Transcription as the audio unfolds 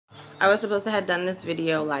I was supposed to have done this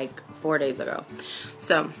video like 4 days ago.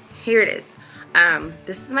 So here it is.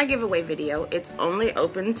 This is my giveaway video. It's only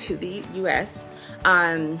open to the US.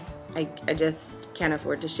 I just can't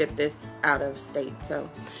afford to ship this out of state, so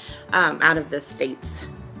out of the states.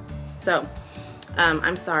 So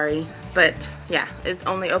I'm sorry, but yeah, it's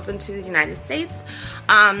only open to the United States.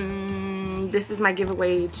 This is my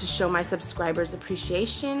giveaway to show my subscribers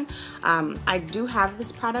appreciation. I do have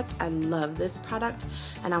this product. I love this product,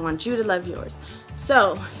 and I want you to love yours.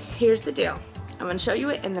 So here's the deal. I'm going to show you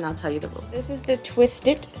it, and then I'll tell you the rules. This is the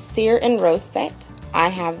Twisted Sear and Roast set. I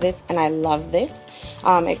have this, and I love this.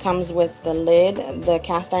 It comes with the lid, the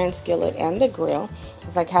cast iron skillet, and the grill.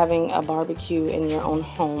 It's like having a barbecue in your own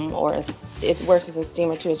home, or it works as a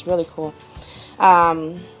steamer too. It's really cool.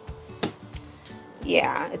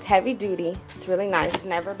 Yeah, it's heavy duty. It's really nice. It's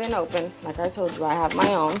never been opened. Like I told you, I have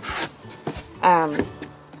my own.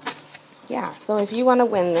 Yeah, so if you want to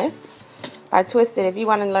win this by Twisted, if you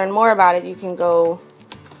want to learn more about it, you can go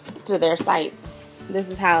to their site. This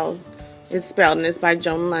is how it's spelled, and it's by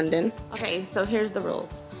Joan London. Okay, so here's the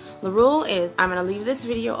rules. The rule is I'm going to leave this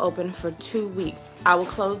video open for 2 weeks. I will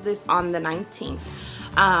close this on the 19th.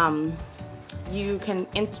 You can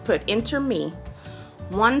enter me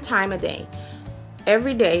 1 time a day.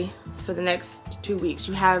 Every day for the next 2 weeks.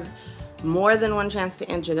 You have more than 1 chance to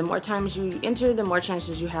enter. The more times you enter, the more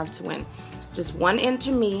chances you have to win. Just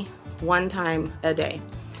enter me 1 time a day.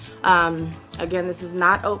 Again, this is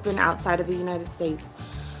not open outside of the United States,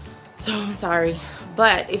 so I'm sorry.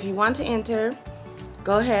 But if you want to enter,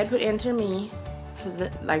 go ahead, put enter me.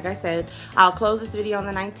 Like I said, I'll close this video on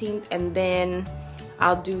the 19th, and then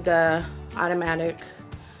I'll do the automatic,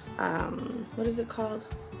 what is it called?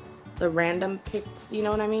 The random picks, you know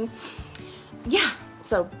what I mean? Yeah,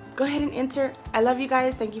 so go ahead and enter. I love you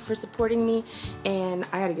guys. Thank you for supporting me, and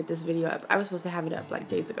I gotta get this video up. I was supposed to have it up like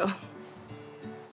days ago.